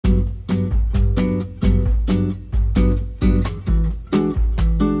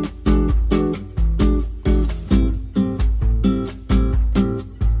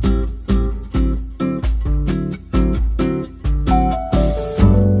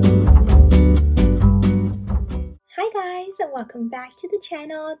welcome back to the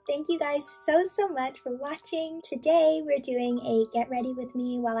channel. Thank you guys so much for watching. Today we're doing a get ready with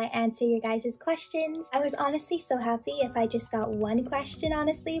me while I answer your guys' questions. I was honestly so happy if I just got one question,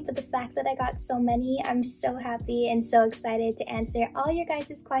 honestly, but the fact that I got so many, I'm so happy and so excited to answer all your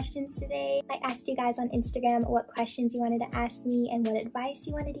guys' questions today. I asked you guys on Instagram what questions you wanted to ask me and what advice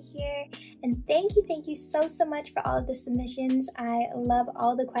you wanted to hear, and thank you so much for all of the submissions. I love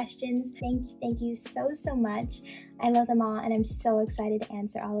all the questions. Thank you so much. I love them all and I'm so excited to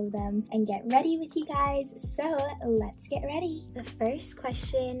answer all of them and get ready with you guys. So let's get ready. The first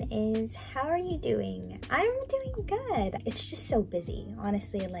question is, how are you doing? I'm doing good. It's just so busy,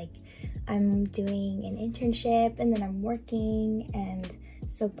 honestly. Like, I'm doing an internship and then I'm working, and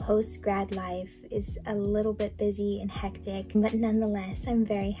so post-grad life is a little bit busy and hectic, but nonetheless, I'm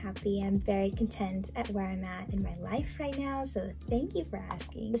very happy. I'm very content at where I'm at in my life right now, so thank you for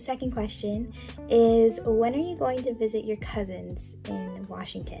asking. The second question is, when are you going to visit your cousins in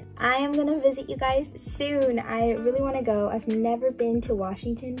Washington? I am gonna visit you guys soon. I really want to go. I've never been to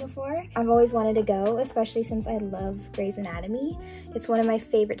Washington before. I've always wanted to go, especially since I love Grey's Anatomy. It's one of my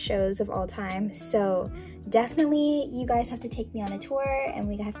favorite shows of all time, so definitely you guys have to take me on a tour, and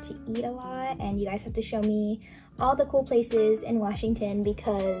we have to eat a lot, and you guys have to show me all the cool places in Washington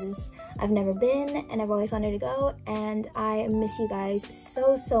because I've never been and I've always wanted to go, and I miss you guys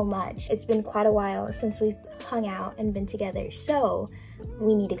so much. It's been quite a while since we've hung out and been together, so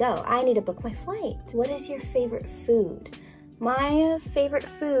we need to go. I need to book my flight. What is your favorite food? My favorite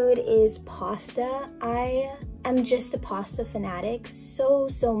food is pasta. I am just a pasta fanatic so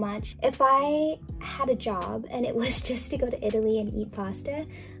much. If I had a job and it was just to go to Italy and eat pasta,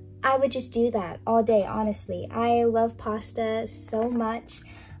 I would just do that all day, honestly. I love pasta so much.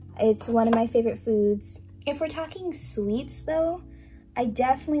 It's one of my favorite foods. If we're talking sweets though, I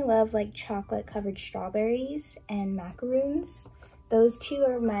definitely love like chocolate covered strawberries and macaroons. Those two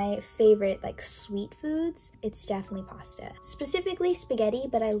are my favorite like sweet foods. It's definitely pasta. Specifically spaghetti,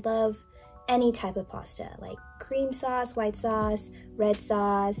 but I love any type of pasta, like cream sauce, white sauce, red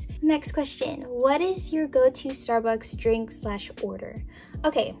sauce. Next question, what is your go-to Starbucks drink / order?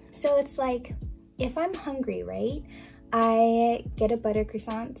 Okay, so it's like, if I'm hungry, right? I get a butter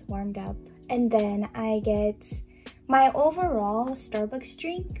croissant warmed up, and then I get my overall Starbucks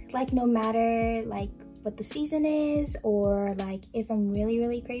drink, like no matter like what the season is, or like if I'm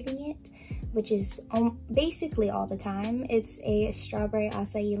really craving it, which is basically all the time. It's a strawberry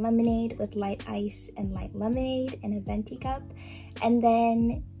acai lemonade with light ice and light lemonade in a venti cup. And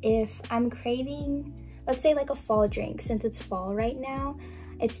then if I'm craving, let's say like a fall drink, since it's fall right now,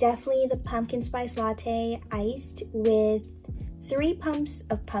 it's definitely the pumpkin spice latte iced with 3 pumps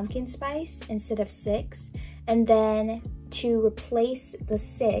of pumpkin spice instead of 6. And then to replace the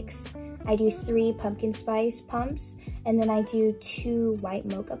 6, I do 3 pumpkin spice pumps, and then I do 2 white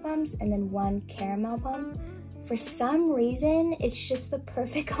mocha pumps, and then 1 caramel pump. For some reason, it's just the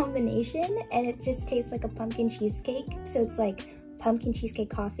perfect combination, and it just tastes like a pumpkin cheesecake. So it's like pumpkin cheesecake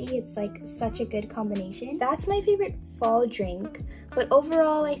coffee. It's like such a good combination. That's my favorite fall drink, but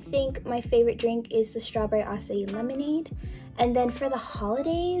overall, I think my favorite drink is the strawberry acai lemonade. And then for the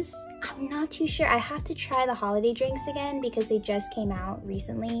holidays, I'm not too sure. I have to try the holiday drinks again because they just came out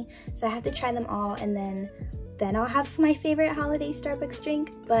recently. So I have to try them all, and then I'll have my favorite holiday Starbucks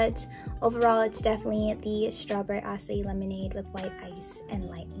drink. But overall, it's definitely the strawberry acai lemonade with white ice and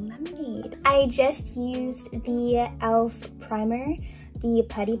light lemonade. I just used the e.l.f. primer, the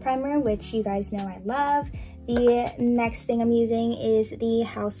putty primer, which you guys know I love. The next thing I'm using is the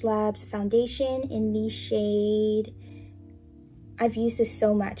Haus Labs foundation in the shade, I've used this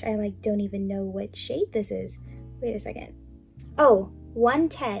so much, I like don't even know what shade this is. Wait a second. Oh,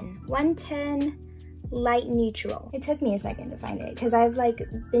 110 light neutral. It took me a second to find it because I've like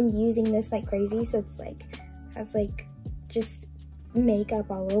been using this like crazy, so it's like has like just makeup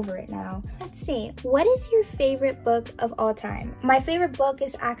all over it now. Let's see, what is your favorite book of all time? My favorite book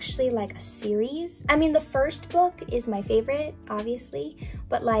is actually like a series. I mean, the first book is my favorite, obviously,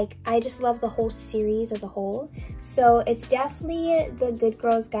 but like I just love the whole series as a whole. So it's definitely the Good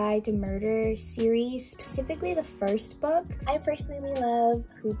Girl's Guide to Murder series, specifically the first book. I personally love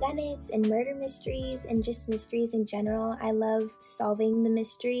whodunits and murder mysteries and just mysteries in general. I love solving the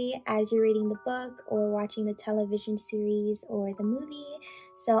mystery as you're reading the book or watching the television series or the movie.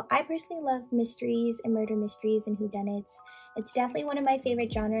 So I personally love mysteries and murder mysteries and whodunits, It's definitely one of my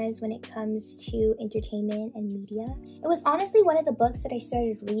favorite genres when it comes to entertainment and media. It was honestly one of the books that I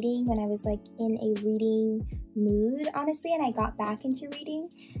started reading when I was like in a reading mood, honestly, and I got back into reading,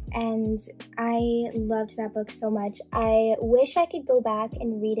 and I loved that book so much. I wish I could go back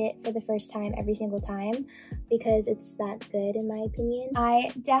and read it for the first time every single time because it's that good in my opinion.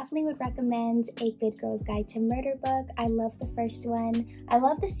 I definitely would recommend A Good Girl's Guide to Murder book. I love the first one. I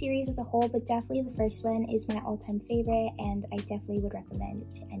love the series as a whole, but definitely the first one is my all-time favorite, and I definitely would recommend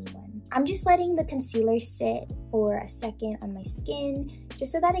it to anyone. I'm just letting the concealer sit for a second on my skin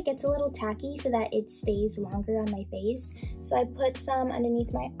just so that it gets a little tacky so that it stays longer on my face. So I put some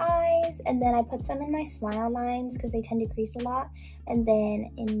underneath my eyes, and then I put some in my smile lines because they tend to crease a lot, and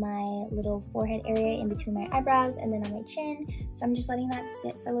then in my little forehead area in between my eyebrows, and then on my chin. So I'm just letting that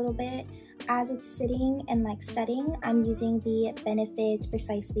sit for a little bit. As it's sitting and like setting, I'm using the Benefit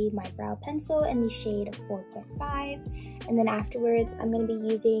Precisely My Brow Pencil in the shade 4.5, and then afterwards I'm going to be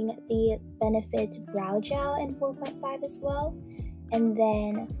using the Benefit Brow Gel in 4.5 as well, and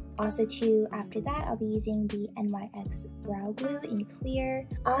then also too after that I'll be using the NYX Brow Glue in clear.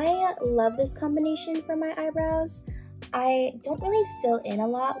 I love this combination for my eyebrows. I don't really fill in a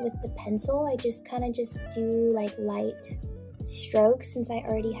lot with the pencil. I just kind of just do like light strokes since I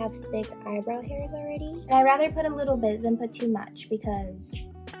already have thick eyebrow hairs already. And I'd rather put a little bit than put too much because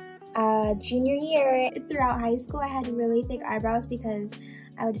junior year throughout high school I had really thick eyebrows because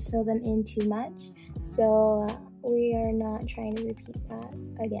I would fill them in too much. So we are not trying to repeat that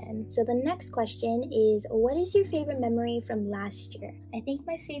again. So the next question is, what is your favorite memory from last year? I think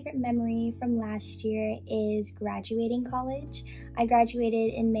my favorite memory from last year is graduating college. I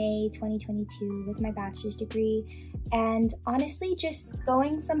graduated in May 2022 with my bachelor's degree, and honestly just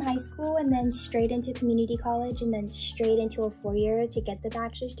going from high school and then straight into community college and then straight into a 4-year to get the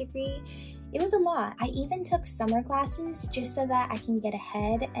bachelor's degree, it was a lot. I even took summer classes just so that I can get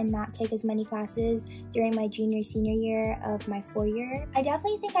ahead and not take as many classes during my senior year of my 4-year. I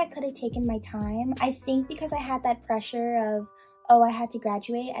definitely think I could have taken my time. I think because I had that pressure of, oh, I had to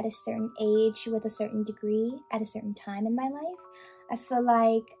graduate at a certain age with a certain degree at a certain time in my life. I feel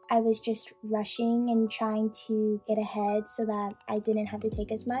like I was just rushing and trying to get ahead so that I didn't have to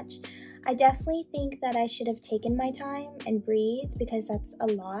take as much. I definitely think that I should have taken my time and breathed because that's a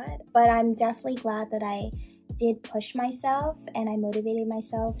lot, but I'm definitely glad that I did push myself and I motivated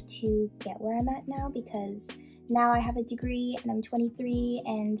myself to get where I'm at now, because now I have a degree and I'm 23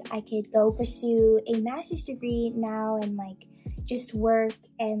 and I could go pursue a master's degree now and like just work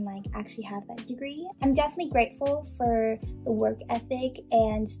and like actually have that degree. I'm definitely grateful for the work ethic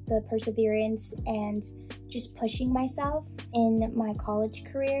and the perseverance and just pushing myself in my college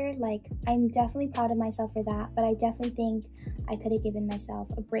career. Like, I'm definitely proud of myself for that, but I definitely think I could have given myself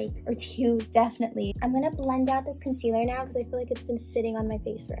a break or two, definitely. I'm gonna blend out this concealer now because I feel like it's been sitting on my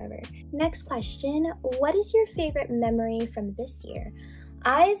face forever. Next question, what is your favorite memory from this year?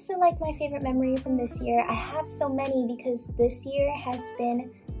 I feel like my favorite memory from this year, I have so many because this year has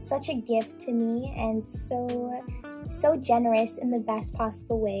been such a gift to me and so generous in the best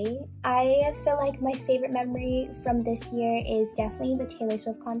possible way. I feel like my favorite memory from this year is definitely the Taylor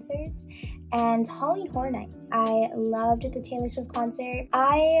Swift concerts and Halloween Horror Nights. I loved the Taylor Swift concert.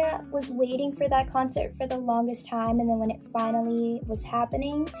 I was waiting for that concert for the longest time, and then when it finally was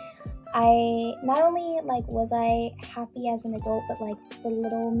happening, I not only like was I happy as an adult, but like the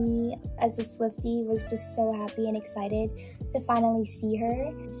little me as a Swiftie was just so happy and excited to finally see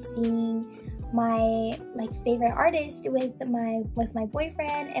her. Seeing my like favorite artist with my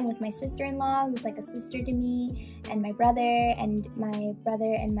boyfriend and with my sister-in-law, who's like a sister to me, and my brother and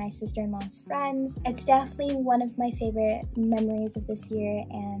my sister-in-law's friends. It's definitely one of my favorite memories of this year,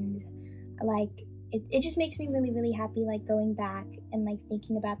 and like it just makes me really happy like going back and like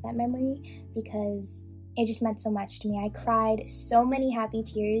thinking about that memory because it just meant so much to me. I cried so many happy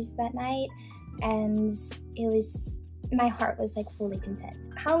tears that night, and my heart was like fully content.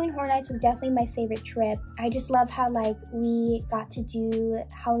 Halloween Horror Nights was definitely my favorite trip. I just love how like we got to do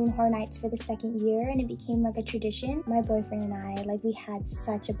Halloween Horror Nights for the 2nd year and it became like a tradition. My boyfriend and I, like, we had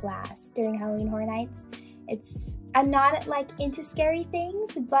such a blast during Halloween Horror Nights. I'm not like into scary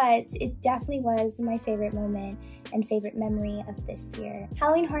things, but it definitely was my favorite moment and favorite memory of this year.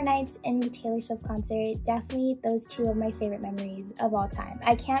 Halloween Horror Nights and the Taylor Swift concert, definitely those two are my favorite memories of all time.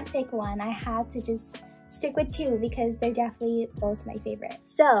 I can't pick one. I have to just stick with two because they're definitely both my favorite.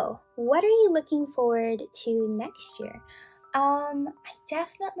 So, what are you looking forward to next year? I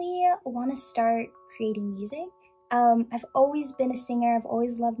definitely want to start creating music. I've always been a singer. I've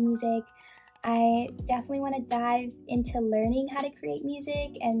always loved music. I definitely want to dive into learning how to create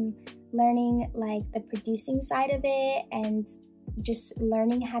music and learning like the producing side of it, and just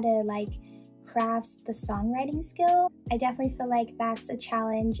learning how to like craft the songwriting skill. I definitely feel like that's a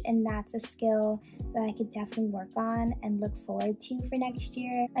challenge and that's a skill that I could definitely work on and look forward to for next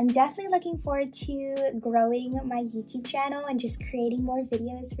year. I'm definitely looking forward to growing my YouTube channel and just creating more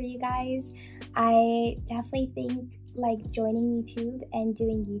videos for you guys. I definitely think like joining YouTube and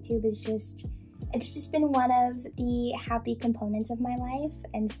doing YouTube is it's just been one of the happy components of my life,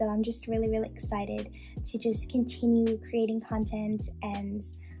 and so I'm just really excited to just continue creating content and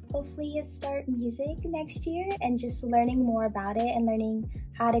hopefully start music next year, and just learning more about it and learning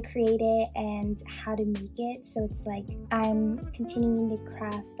how to create it and how to make it. So it's like I'm continuing to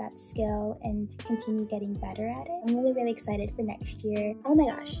craft that skill and continue getting better at it. I'm really excited for next year. Oh my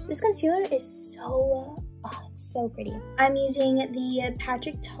gosh, this concealer is it's so pretty. I'm using the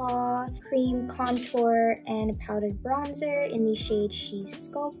Patrick Ta Cream Contour and Powdered Bronzer in the shade She's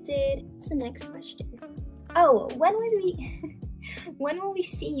Sculpted. What's the next question? Oh, when will we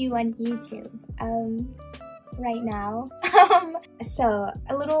see you on YouTube? Right now. So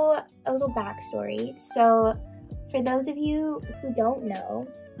a little backstory. So for those of you who don't know,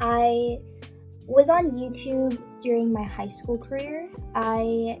 I was on YouTube during my high school career.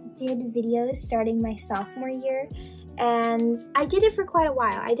 I did videos starting my sophomore year, and I did it for quite a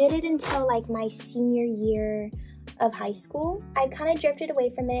while. I did it until like my senior year of high school. I kind of drifted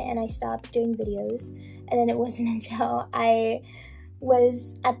away from it and I stopped doing videos, and then it wasn't until I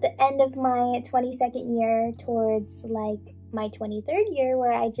was at the end of my 22nd year towards like my 23rd year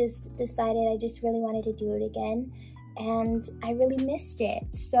where I just decided I just really wanted to do it again, and I really missed it.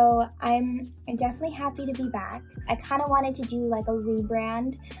 So I'm definitely happy to be back. I kind of wanted to do like a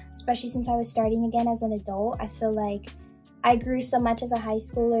rebrand, especially since I was starting again as an adult. I feel like I grew so much as a high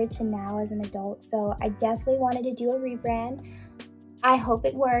schooler to now as an adult, so I definitely wanted to do a rebrand. I hope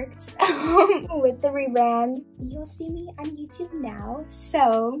it worked with the rebrand. You'll see me on YouTube now.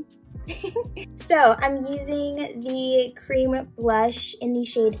 So, I'm using the cream blush in the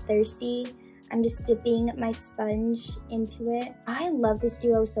shade Thirsty. I'm just dipping my sponge into it. I love this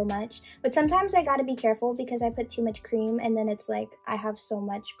duo so much, but sometimes I gotta be careful because I put too much cream and then it's like I have so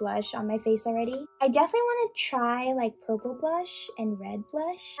much blush on my face already. I definitely want to try like purple blush and red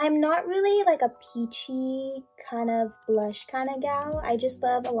blush. I'm not really like a peachy kind of blush kind of gal. I just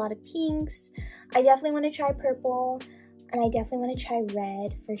love a lot of pinks. I definitely want to try purple, and I definitely want to try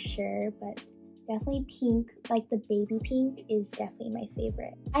red for sure, but definitely pink, like the baby pink, is definitely my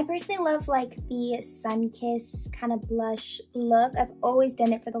favorite. I personally love like the sun-kissed kind of blush look. I've always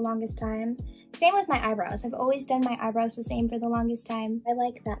done it for the longest time. Same with my eyebrows. I've always done my eyebrows the same for the longest time. I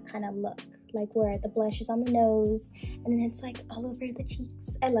like that kind of look, like where the blush is on the nose and then it's like all over the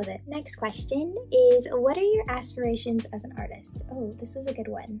cheeks. I love it. Next question is, what are your aspirations as an artist? Oh, this is a good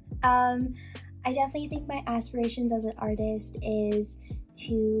one. I definitely think my aspirations as an artist is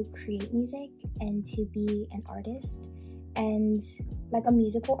to create music and to be an artist, and like a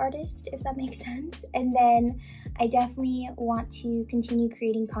musical artist, if that makes sense. And then I definitely want to continue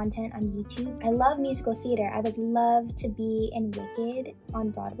creating content on YouTube. I love musical theater. I would love to be in Wicked on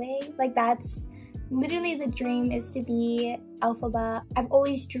Broadway. Like that's literally the dream, is to be Elphaba. I've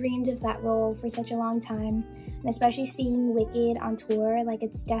always dreamed of that role for such a long time, and especially seeing Wicked on tour, like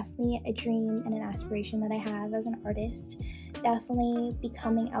it's definitely a dream and an aspiration that I have as an artist. Definitely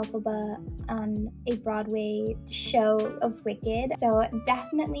becoming Elphaba on a Broadway show of Wicked. So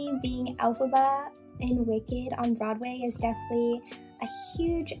definitely being Elphaba in Wicked on Broadway is definitely a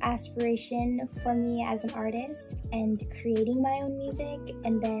huge aspiration for me as an artist, and creating my own music,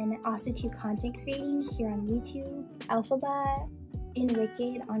 and then also to content creating here on YouTube. Elphaba in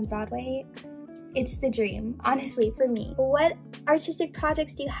Wicked on Broadway, it's the dream, honestly, for me. What artistic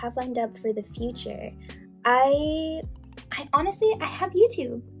projects do you have lined up for the future? I honestly have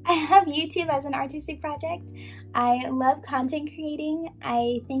YouTube. I have YouTube as an artistic project. I love content creating.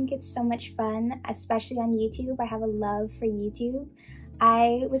 I think it's so much fun, especially on YouTube. I have a love for YouTube.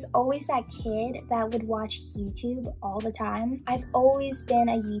 I was always that kid that would watch YouTube all the time. I've always been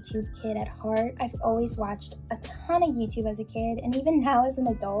a YouTube kid at heart. I've always watched a ton of YouTube as a kid, and even now as an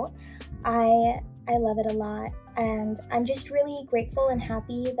adult, I love it a lot, and I'm just really grateful and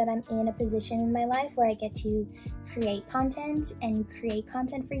happy that I'm in a position in my life where I get to create content and create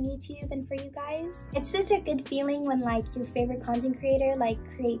content for YouTube and for you guys. It's such a good feeling when like your favorite content creator like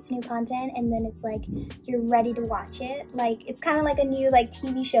creates new content and then it's like you're ready to watch it. Like it's kind of like a new like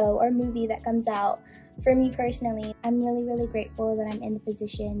TV show or movie that comes out. For me personally, I'm really grateful that I'm in the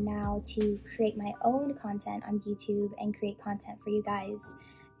position now to create my own content on YouTube and create content for you guys.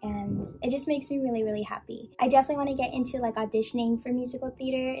 and it just makes me really, really happy. I definitely want to get into like auditioning for musical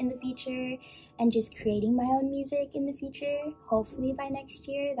theater in the future and just creating my own music in the future. Hopefully by next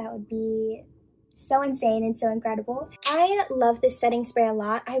year. That would be so insane and so incredible. I love this setting spray a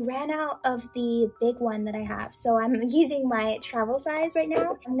lot. I ran out of the big one that I have, so I'm using my travel size right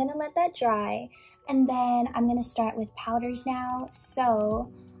now. I'm gonna let that dry, and then I'm gonna start with powders now.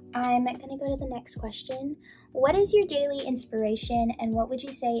 So I'm gonna go to the next question. What is your daily inspiration, and what would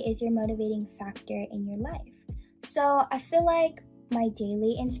you say is your motivating factor in your life? So I feel like my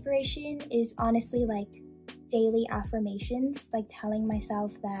daily inspiration is honestly like daily affirmations, like telling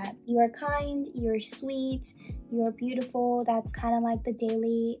myself that you are kind, you're sweet, you're beautiful. That's kind of like the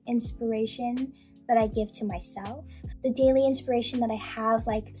daily inspiration that I give to myself. The daily inspiration that I have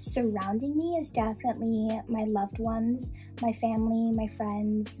like surrounding me is definitely my loved ones, my family, my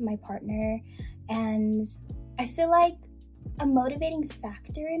friends, my partner. And I feel like a motivating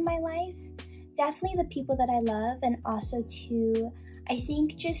factor in my life, definitely the people that I love, and also too, I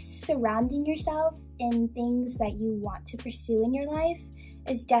think just surrounding yourself in things that you want to pursue in your life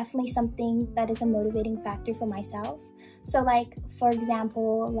is definitely something that is a motivating factor for myself. So like, for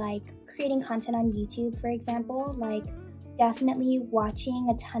example, like creating content on YouTube, for example, like definitely watching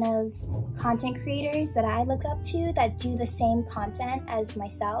a ton of content creators that I look up to that do the same content as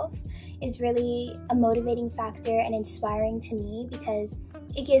myself is really a motivating factor and inspiring to me, because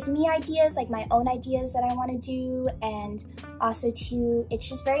it gives me ideas, like my own ideas that I want to do, and also too, it's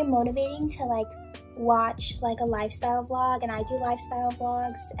just very motivating to like watch like a lifestyle vlog, and I do lifestyle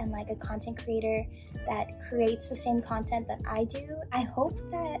vlogs, and like a content creator that creates the same content that I do. I hope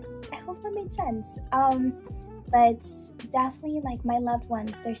that made sense. But definitely like my loved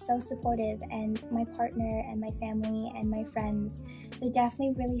ones, they're so supportive, and my partner and my family and my friends, they're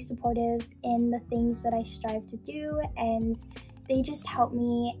definitely really supportive in the things that I strive to do, and they just help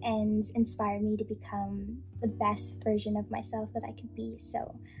me and inspire me to become the best version of myself that I could be.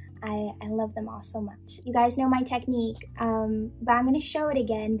 So I love them all so much. You guys know my technique, but I'm gonna show it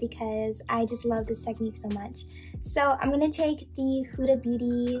again because I just love this technique so much. So I'm gonna take the Huda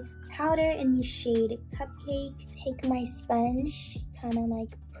Beauty powder in the shade Cupcake, take my sponge, kind of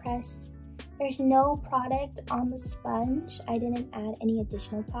like press. There's no product on the sponge. I didn't add any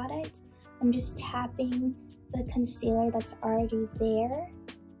additional product. I'm just tapping the concealer that's already there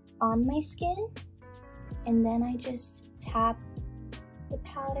on my skin, and then I just tap the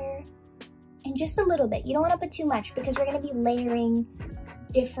powder, and just a little bit. You don't want to put too much because we're going to be layering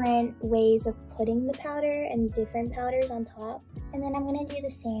different ways of putting the powder and different powders on top. And then I'm going to do the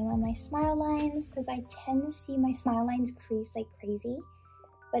same on my smile lines, because I tend to see my smile lines crease like crazy,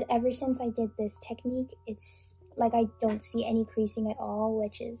 but ever since I did this technique, it's like I don't see any creasing at all,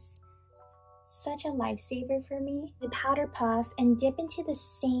 which is such a lifesaver for me. The powder puff and dip into the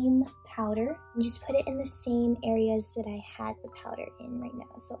same powder and just put it in the same areas that I had the powder in right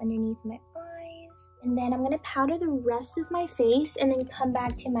now. So underneath my eyes. And then I'm gonna powder the rest of my face and then come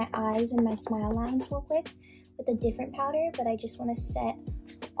back to my eyes and my smile lines real quick with a different powder. But I just wanna set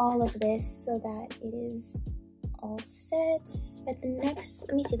all of this so that it is all set. But the next,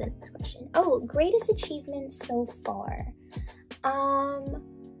 let me see the next question. Oh, greatest achievement so far.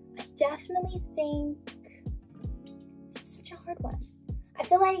 I definitely think it's such a hard one. I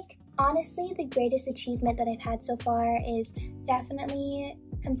feel like, honestly, the greatest achievement that I've had so far is definitely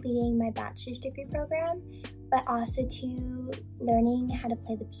completing my bachelor's degree program, but also to learning how to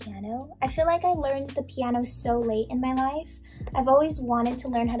play the piano. I feel like I learned the piano so late in my life. I've always wanted to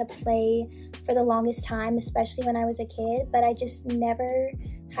learn how to play for the longest time, especially when I was a kid, but I just never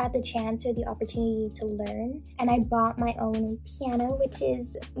had the chance or the opportunity to learn. And I bought my own piano, which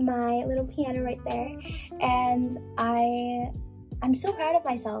is my little piano right there. And I'm so proud of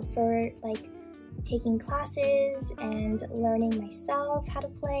myself for like taking classes and learning myself how to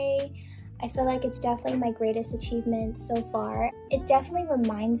play. I feel like it's definitely my greatest achievement so far. It definitely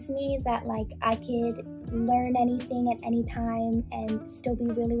reminds me that like I could learn anything at any time and still be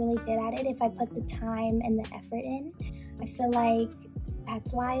really, really good at it if I put the time and the effort in. I feel like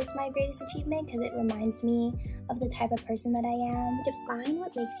that's why it's my greatest achievement, because it reminds me of the type of person that I am. Define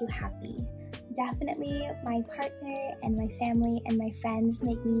what makes you happy. Definitely my partner and my family and my friends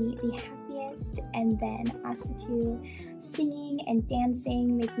make me the happiest, and then also too, singing and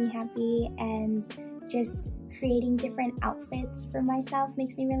dancing make me happy, and just creating different outfits for myself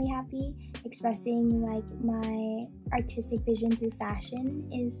makes me really happy. Expressing like my artistic vision through fashion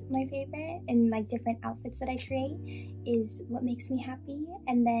is my favorite, and like different outfits that I create is what makes me happy.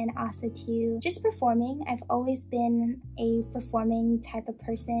 And then also too, just performing. I've always been a performing type of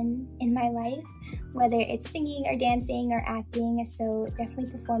person in my life, whether it's singing or dancing or acting, so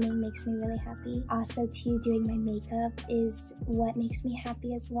definitely performing makes me really happy. Also too, doing my makeup is what makes me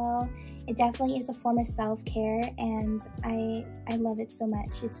happy as well. It definitely is a form of self-care, and I love it so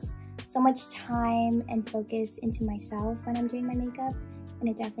much. It's so much time and focus into myself when I'm doing my makeup, and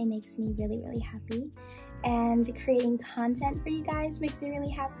it definitely makes me really, really happy. And creating content for you guys makes me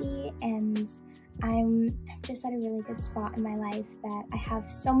really happy, and I'm just at a really good spot in my life that I have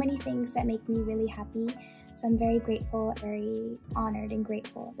so many things that make me really happy. So I'm very grateful, very honored and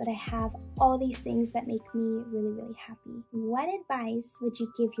grateful that I have all these things that make me really, really happy. What advice would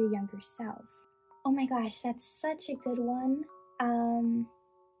you give your younger self? Oh my gosh, that's such a good one. I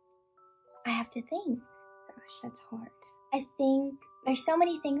have to think. Gosh, that's hard. I think there's so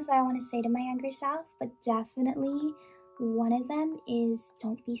many things that I want to say to my younger self, but definitely one of them is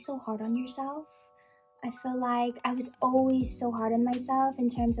don't be so hard on yourself. I feel like I was always so hard on myself in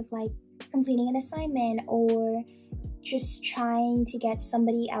terms of like completing an assignment or just trying to get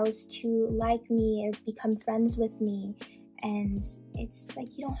somebody else to like me or become friends with me. And it's like,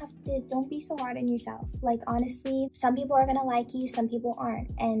 don't be so hard on yourself. Like, honestly, some people are gonna like you, some people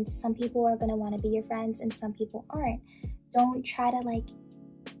aren't. And some people are gonna wanna be your friends and some people aren't. Don't try to like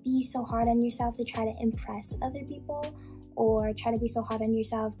be so hard on yourself to try to impress other people, or try to be so hard on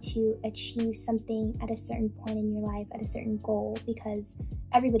yourself to achieve something at a certain point in your life, at a certain goal, because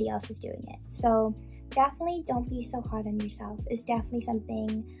everybody else is doing it. So definitely don't be so hard on yourself is definitely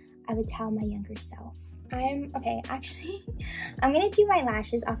something I would tell my younger self. I'm gonna do my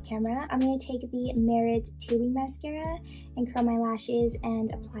lashes off camera. I'm gonna take the Merit tubing mascara and curl my lashes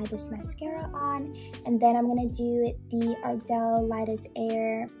and apply this mascara on, and then I'm gonna do the Ardell Light as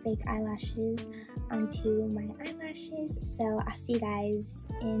Air fake eyelashes onto my eyelashes. So I'll see you guys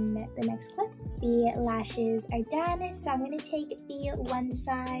in the next clip. The lashes are done, so I'm gonna take the One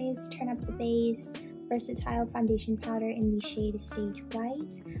Size Turn Up the Base Versatile Foundation Powder in the shade Stage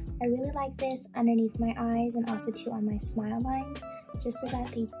White. I really like this underneath my eyes and also too on my smile lines, just so that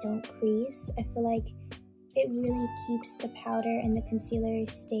they don't crease. I feel like it really keeps the powder and the concealer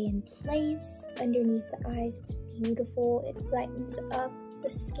stay in place underneath the eyes. It's beautiful. It brightens up the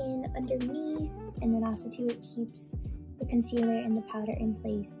skin underneath, and then also too it keeps the concealer and the powder in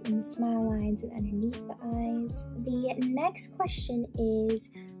place in the smile lines and underneath the eyes. The next question is,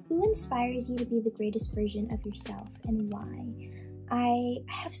 who inspires you to be the greatest version of yourself and why? I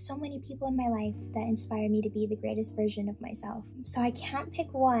have so many people in my life that inspire me to be the greatest version of myself, so I can't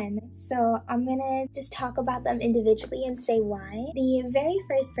pick one. So I'm gonna just talk about them individually and say why. The very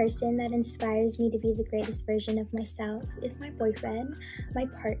first person that inspires me to be the greatest version of myself is my boyfriend, my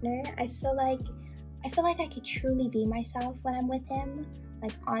partner. I feel like I could truly be myself when I'm with him.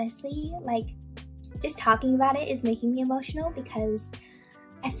 Like, honestly, like, just talking about it is making me emotional because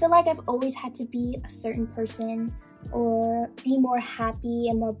I feel like I've always had to be a certain person or be more happy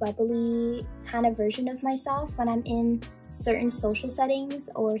and more bubbly kind of version of myself when I'm in certain social settings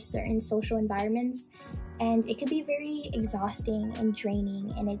or certain social environments. And it can be very exhausting and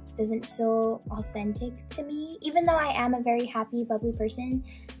draining, and it doesn't feel authentic to me. Even though I am a very happy, bubbly person,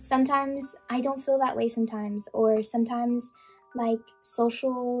 sometimes I don't feel that way sometimes, or sometimes like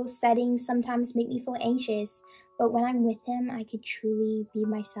social settings sometimes make me feel anxious. But when I'm with him, I could truly be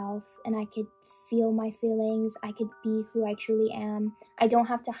myself and I could feel my feelings. I could be who I truly am. I don't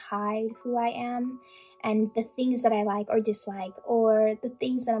have to hide who I am and the things that I like or dislike, or the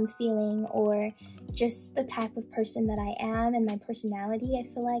things that I'm feeling, or just the type of person that I am and my personality. I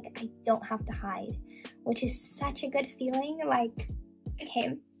feel like I don't have to hide, which is such a good feeling. Like,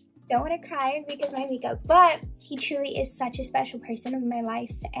 okay, don't want to cry because my makeup, but he truly is such a special person in my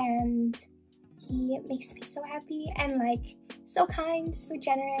life, and he makes me so happy and like so kind, so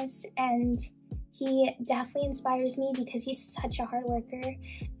generous, and he definitely inspires me because he's such a hard worker,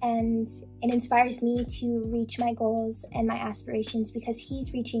 and it inspires me to reach my goals and my aspirations because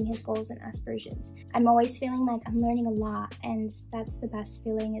he's reaching his goals and aspirations. I'm always feeling like I'm learning a lot, and that's the best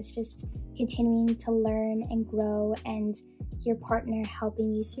feeling. It's just continuing to learn and grow, and your partner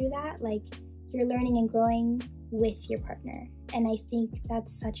helping you through that. Like, you're learning and growing with your partner, and I think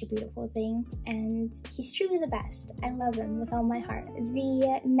that's such a beautiful thing, and he's truly the best. I love him with all my heart.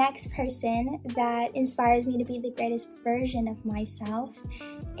 The next person that inspires me to be the greatest version of myself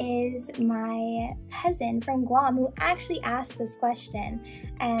is my cousin from Guam, who actually asked this question,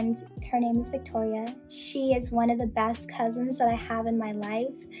 and her name is Victoria. She is one of the best cousins that I have in my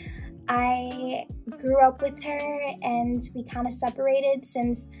life. I grew up with her and we kind of separated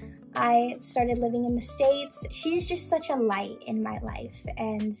since I started living in the States. She's just such a light in my life,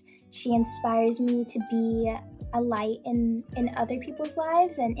 and she inspires me to be a light in other people's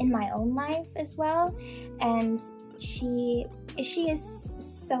lives and in my own life as well. And she is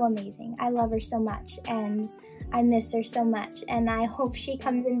so amazing. I love her so much, and I miss her so much, and I hope she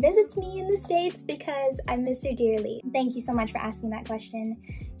comes and visits me in the States because I miss her dearly. Thank you so much for asking that question.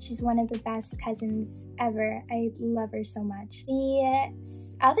 She's one of the best cousins ever. I love her so much. The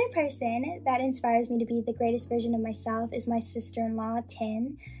other person that inspires me to be the greatest version of myself is my sister-in-law,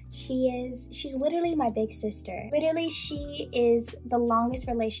 Tin. She's literally my big sister. Literally, she is the longest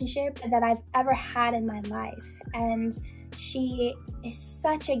relationship that I've ever had in my life, and she is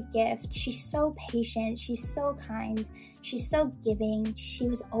such a gift. She's so patient, she's so kind, she's so giving. She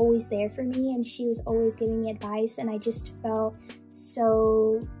was always there for me, and she was always giving me advice, and I just felt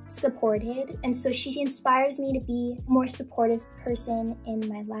so supported. And so she inspires me to be a more supportive person in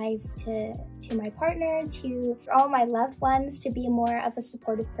my life, to my partner, to all my loved ones, to be more of a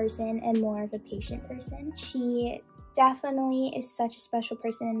supportive person and more of a patient person. She definitely is such a special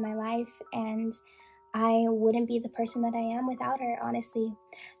person in my life, and I wouldn't be the person that I am without her, honestly.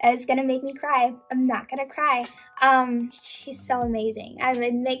 It's gonna make me cry. I'm not gonna cry. She's so amazing.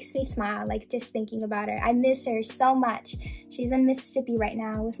 It makes me smile, like, just thinking about her. I miss her so much. She's in Mississippi right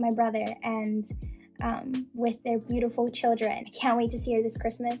now with my brother, and with their beautiful children. I can't wait to see her this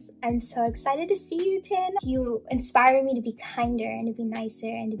Christmas. I'm so excited to see you, Tin. You inspire me to be kinder and to be nicer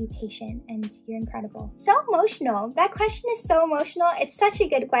and to be patient, and you're incredible. So emotional. That question is so emotional. It's such a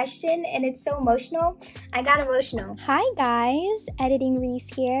good question, and it's so emotional. I got emotional. Hi guys, Editing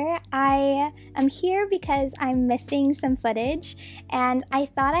Reese here. I am here because I'm missing some footage, and I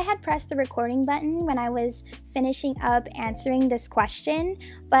thought I had pressed the recording button when I was finishing up answering this question,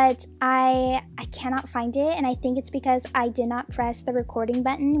 but I cannot find it, and I think it's because I did not press the recording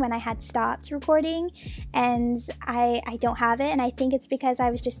button when I had stopped recording, and I don't have it, and I think it's because I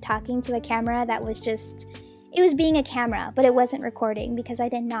was just talking to a camera that was just, it was being a camera, but it wasn't recording because I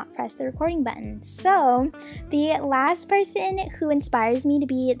did not press the recording button. So the last person who inspires me to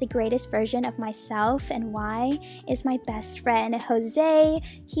be the greatest version of myself and why is my best friend, Jose.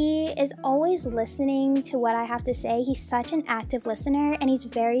 He is always listening to what I have to say. He's such an active listener, and he's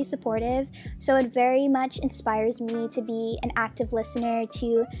very supportive. So it very much inspires me to be an active listener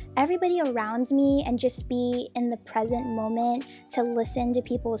to everybody around me and just be in the present moment, to listen to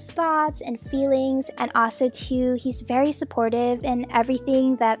people's thoughts and feelings, and also he's very supportive in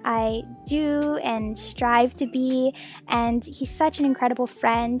everything that I do and strive to be, and he's such an incredible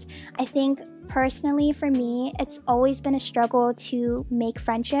friend. I think personally for me, it's always been a struggle to make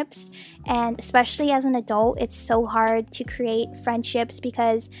friendships, and especially as an adult, it's so hard to create friendships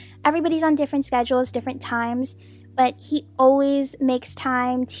because everybody's on different schedules, different times. But he always makes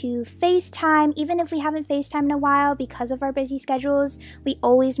time to FaceTime, even if we haven't FaceTimed in a while because of our busy schedules. We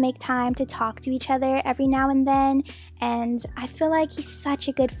always make time to talk to each other every now and then, and I feel like he's such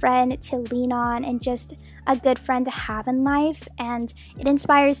a good friend to lean on and just a good friend to have in life, and it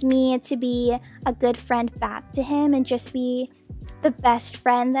inspires me to be a good friend back to him and just be the best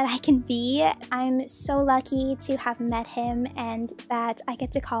friend that I can be. I'm so lucky to have met him and that I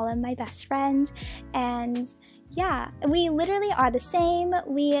get to call him my best friend, and yeah, we literally are the same.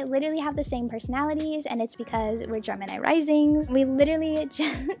 We literally have the same personalities, and it's because we're Gemini risings. We literally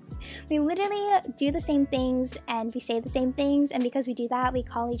do the same things, and we say the same things, and because we do that, we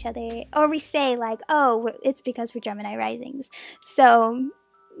call each other, or we say like, oh, it's because we're Gemini risings. So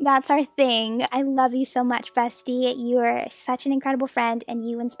that's our thing. I love you so much, bestie. You are such an incredible friend, and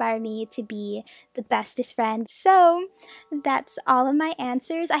you inspire me to be the bestest friend. So that's all of my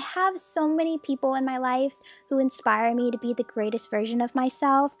answers. I have so many people in my life who inspire me to be the greatest version of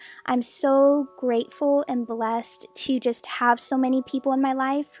myself. I'm so grateful and blessed to just have so many people in my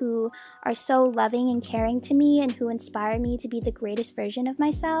life who are so loving and caring to me and who inspire me to be the greatest version of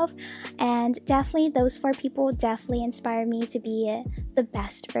myself. And definitely those 4 people definitely inspire me to be the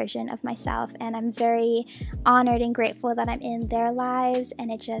best version of myself, and I'm very honored and grateful that I'm in their lives,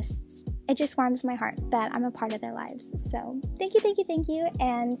 and it just warms my heart that I'm a part of their lives. So thank you,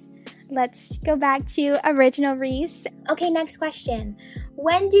 and let's go back to original Reese. Okay, next question.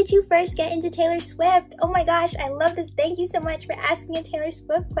 When did you first get into Taylor Swift? Oh my gosh, I love this. Thank you so much for asking a Taylor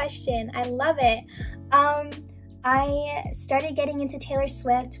Swift question. I love it. I started getting into Taylor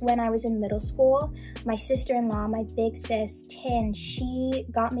Swift when I was in middle school. My sister-in-law, my big sis, Tin, she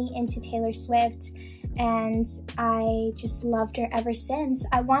got me into Taylor Swift, and I just loved her ever since.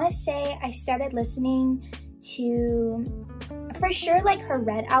 I want to say I started listening to, for sure, like her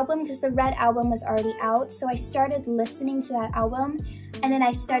Red album, because the Red album was already out, so I started listening to that album, and then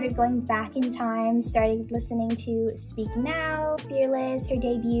I started going back in time, started listening to Speak Now, Fearless, her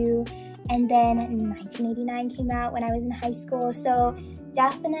debut, and then 1989 came out when I was in high school. So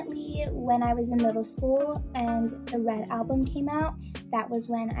definitely when I was in middle school and the Red album came out, that was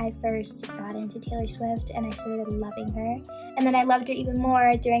when I first got into Taylor Swift and I started loving her. And then I loved her even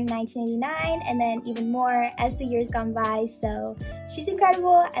more during 1989 and then even more as the years gone by. So she's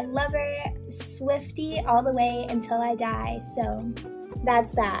incredible. I love her. Swiftie all the way until I die. So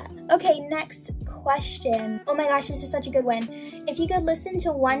that's that. Okay, next question. Oh my gosh, this is such a good one. If you could listen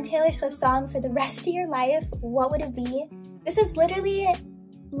to one Taylor Swift song for the rest of your life, what would it be? This is literally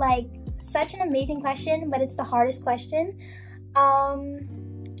like such an amazing question, but it's the hardest question. Oh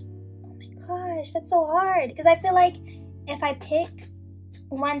my gosh, that's so hard, because I feel like if I pick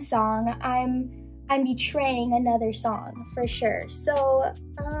one song, I'm betraying another song for sure. So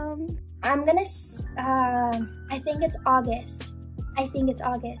I'm gonna I think it's August.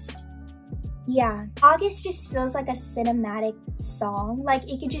 Yeah, August just feels like a cinematic song. Like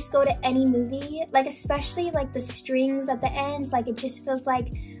it could just go to any movie, like especially like the strings at the end, like it just feels like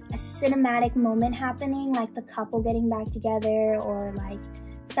a cinematic moment happening, like the couple getting back together or like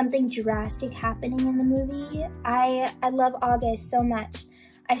something drastic happening in the movie. I love August so much.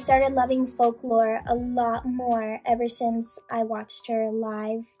 I started loving Folklore a lot more ever since I watched her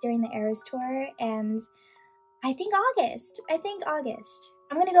live during the Eras tour, and I think August.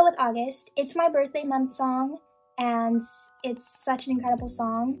 I'm gonna go with August. It's my birthday month song, and it's such an incredible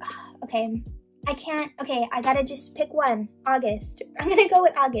song. Okay, I gotta just pick one. August. I'm gonna go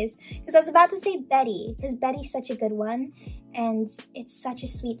with August, because I was about to say Betty, because Betty's such a good one, and it's such a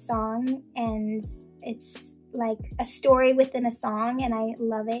sweet song, and it's like a story within a song, and I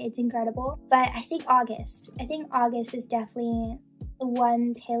love it. It's incredible. But I think August is definitely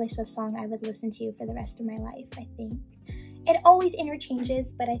one Taylor Swift song I would listen to for the rest of my life. I think it always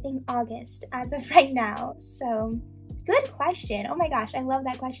interchanges, but I think August as of right now. So good question. Oh my gosh, I love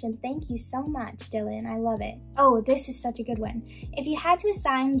that question. Thank you so much, Dylan. I love it. Oh, this is such a good one. If you had to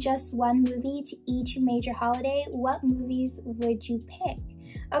assign just one movie to each major holiday, what movies would you pick?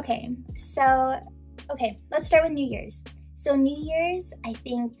 Okay, let's start with New Year's. So New Year's, I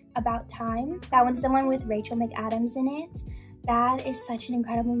think About Time. That one's the one with Rachel McAdams in it. That is such an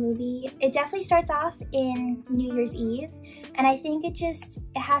incredible movie. It definitely starts off in New Year's Eve, and I think it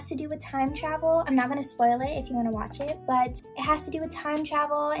has to do with time travel. I'm not gonna spoil it if you wanna watch it, but it has to do with time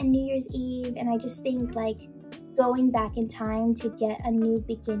travel and New Year's Eve, and I just think like going back in time to get a new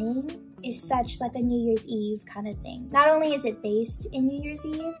beginning is such like a New Year's Eve kind of thing. Not only is it based in New Year's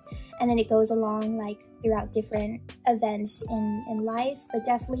Eve, and then it goes along like throughout different events in life, but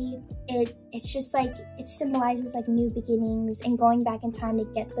definitely it's just like it symbolizes like new beginnings and going back in time to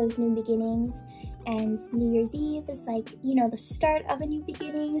get those new beginnings. And New Year's Eve is like, you know, the start of a new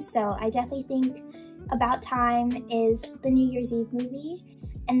beginning. So I definitely think About Time is the New Year's Eve movie.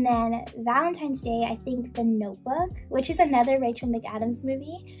 And then Valentine's Day, I think The Notebook, which is another Rachel McAdams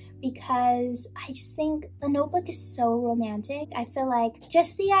movie, because I just think The Notebook is so romantic. I feel like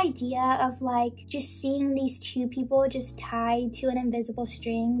just the idea of like just seeing these two people just tied to an invisible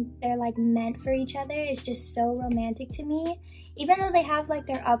string, they're like meant for each other, is just so romantic to me. Even though they have like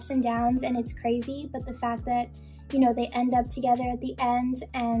their ups and downs and it's crazy, but the fact that, you know, they end up together at the end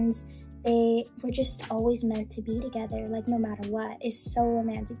and they were just always meant to be together, like no matter what, is so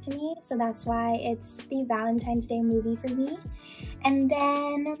romantic to me. So that's why it's the Valentine's Day movie for me. And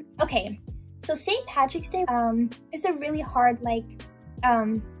then, okay, so St. Patrick's Day is a really hard like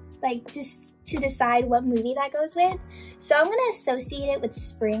just to decide what movie that goes with. So I'm gonna associate it with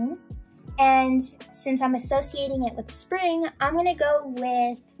spring. And since I'm associating it with spring, I'm gonna go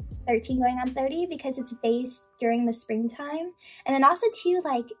with 13 Going on 30, because it's based during the springtime. And then also too,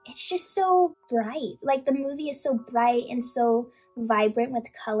 like, it's just so bright. Like the movie is so bright and so vibrant with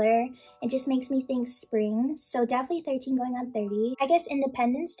color. It just makes me think spring. So definitely 13 Going on 30. I guess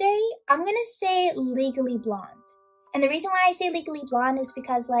Independence Day, I'm gonna say Legally Blonde. And the reason why I say Legally Blonde is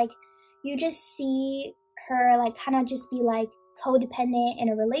because like you just see her like kind of just be like codependent in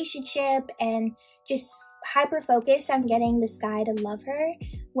a relationship and just hyper focused on getting this guy to love her,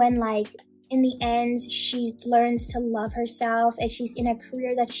 when like in the end she learns to love herself and she's in a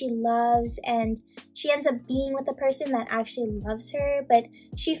career that she loves and she ends up being with a person that actually loves her, but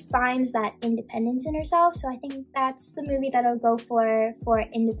she finds that independence in herself. So I think that's the movie that I'll go for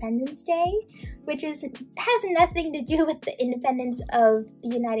Independence Day, which has nothing to do with the independence of the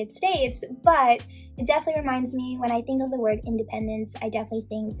United States, but it definitely reminds me, when I think of the word independence, I definitely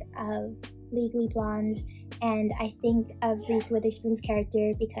think of Legally Blonde, and I think of Reese Witherspoon's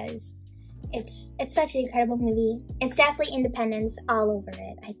character because it's such an incredible movie. It's definitely independence all over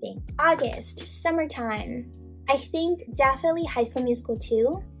it, I think. August, summertime. I think definitely High School Musical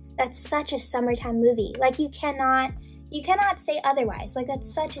 2. That's such a summertime movie. Like you cannot say otherwise. Like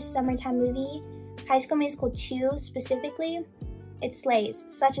that's such a summertime movie. High School Musical 2 specifically, it slays.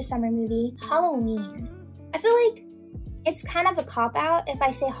 Such a summer movie. Halloween. I feel like it's kind of a cop-out if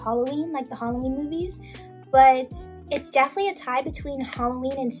I say Halloween, like the Halloween movies, but it's definitely a tie between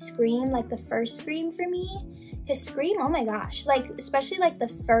Halloween and Scream, like the first Scream for me. Because Scream, oh my gosh, like especially like the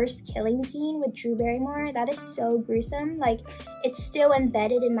first killing scene with Drew Barrymore, that is so gruesome. Like it's still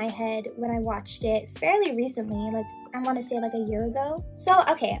embedded in my head when I watched it fairly recently, like I want to say like a year ago. So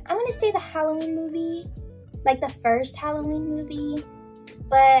okay, I'm gonna say the Halloween movie, like the first Halloween movie,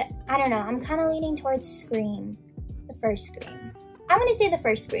 but I don't know, I'm kind of leaning towards Scream, the first Scream. I'm gonna say the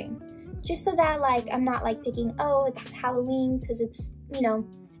first Scream. Just so that like I'm not like picking, oh, it's Halloween because it's, you know,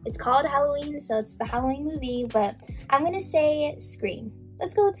 it's called Halloween, so it's the Halloween movie, but I'm gonna say Scream.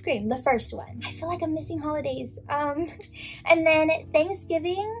 Let's go with Scream, the first one. I feel like I'm missing holidays. And then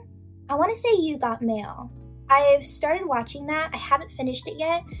Thanksgiving, I want to say You Got Mail. I've started watching that. I haven't finished it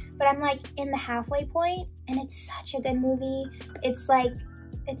yet, but I'm like in the halfway point, and it's such a good movie. It's like,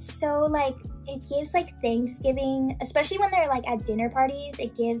 it's so like, it gives like Thanksgiving, especially when they're like at dinner parties,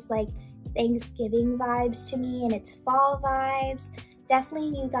 it gives like Thanksgiving vibes to me, and it's fall vibes.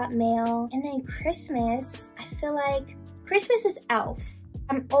 Definitely You Got Mail. And then Christmas, I feel like Christmas is Elf.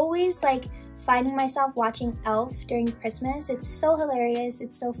 I'm always like finding myself watching Elf during Christmas. It's so hilarious,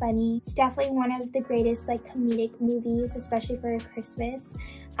 it's so funny. It's definitely one of the greatest like comedic movies, especially for Christmas.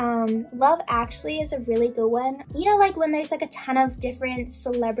 Love Actually is a really good one. You know, like when there's like a ton of different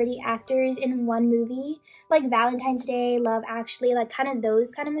celebrity actors in one movie, like Valentine's Day, Love Actually, like kind of those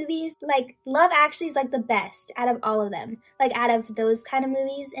kind of movies. Like Love Actually is like the best out of all of them, like out of those kind of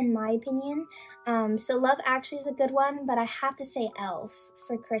movies in my opinion. So Love Actually is a good one, but I have to say Elf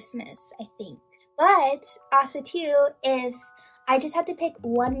for Christmas, I think. But also too, if I just had to pick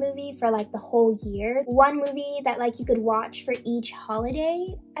one movie for like the whole year, one movie that like you could watch for each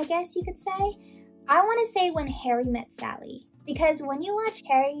holiday, I guess you could say, I want to say When Harry Met Sally. Because when you watch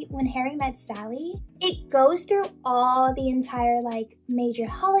When Harry Met Sally, it goes through all the entire like major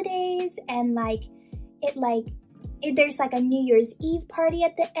holidays, and like there's like a New Year's Eve party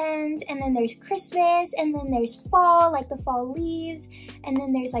at the end, and then there's Christmas, and then there's fall, like the fall leaves, and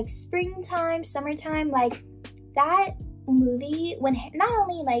then there's like springtime, summertime. Like that movie, not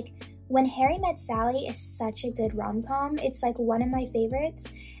only like When Harry Met Sally is such a good rom-com, it's like one of my favorites,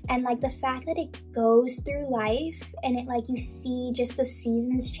 and like the fact that it goes through life and it like you see just the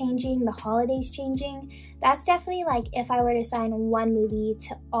seasons changing, the holidays changing, that's definitely like if I were to assign one movie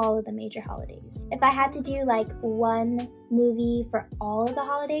to all of the major holidays. If I had to do like one movie for all of the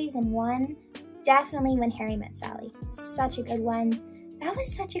holidays in one, definitely When Harry Met Sally. Such a good one. That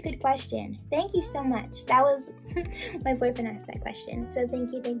was such a good question. Thank you so much. That was, my boyfriend asked that question. So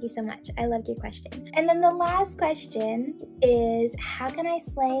thank you so much. I loved your question. And then the last question is, how can I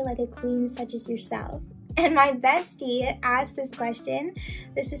slay like a queen such as yourself? And my bestie asked this question.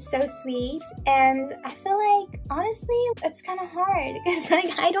 This is so sweet. And I feel like, honestly, it's kind of hard because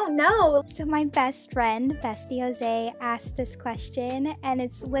like, I don't know. So my best friend, Bestie Jose, asked this question, and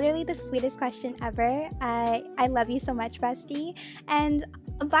it's literally the sweetest question ever. I love you so much, Bestie. And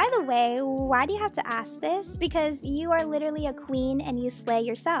by the way, why do you have to ask this? Because you are literally a queen and you slay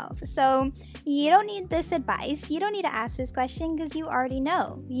yourself. So you don't need this advice. You don't need to ask this question because you already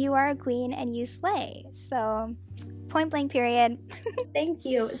know. You are a queen and you slay. So point blank period. Thank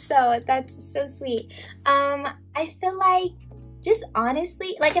you. So that's so sweet. I feel like just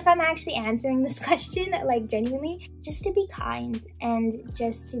honestly, like if I'm actually answering this question, like genuinely, just to be kind and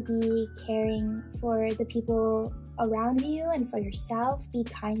just to be caring for the people around you and for yourself. Be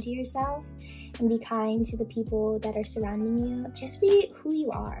kind to yourself and be kind to the people that are surrounding you. Just be who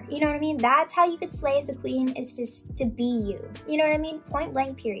you are. You know what I mean? That's how you could slay as a queen, is just to be you. You know what I mean? Point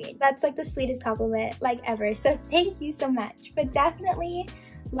blank period. That's like the sweetest compliment like ever. So thank you so much. But definitely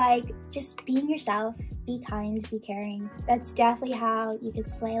Like, just being yourself, be kind, be caring. That's definitely how you could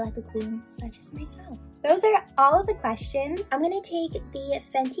slay like a queen, such as myself. Those are all of the questions. I'm gonna take the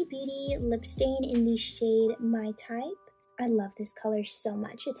Fenty Beauty lip stain in the shade My Type. I love this color so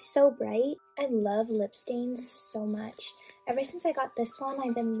much. It's so bright. I love lip stains so much. Ever since I got this one,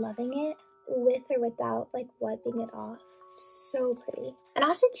 I've been loving it with or without like wiping it off. So pretty. And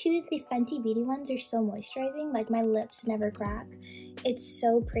also too, the Fenty Beauty ones are so moisturizing. Like my lips never crack. It's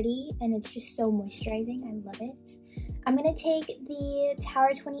so pretty and it's just so moisturizing. I love it. I'm gonna take the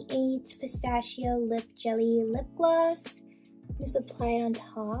Tower 28 Pistachio Lip Jelly Lip Gloss. Just apply it on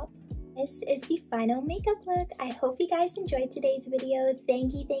top. This is the final makeup look. I hope you guys enjoyed today's video.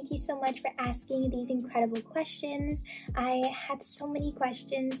 Thank you so much for asking these incredible questions. I had so many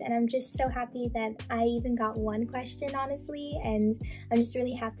questions and I'm just so happy that I even got one question, honestly, and I'm just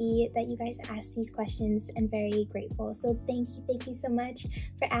really happy that you guys asked these questions and very grateful. So thank you so much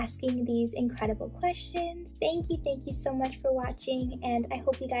for asking these incredible questions. Thank you so much for watching, and I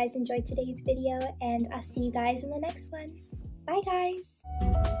hope you guys enjoyed today's video, and I'll see you guys in the next one. Bye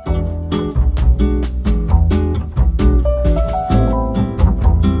guys!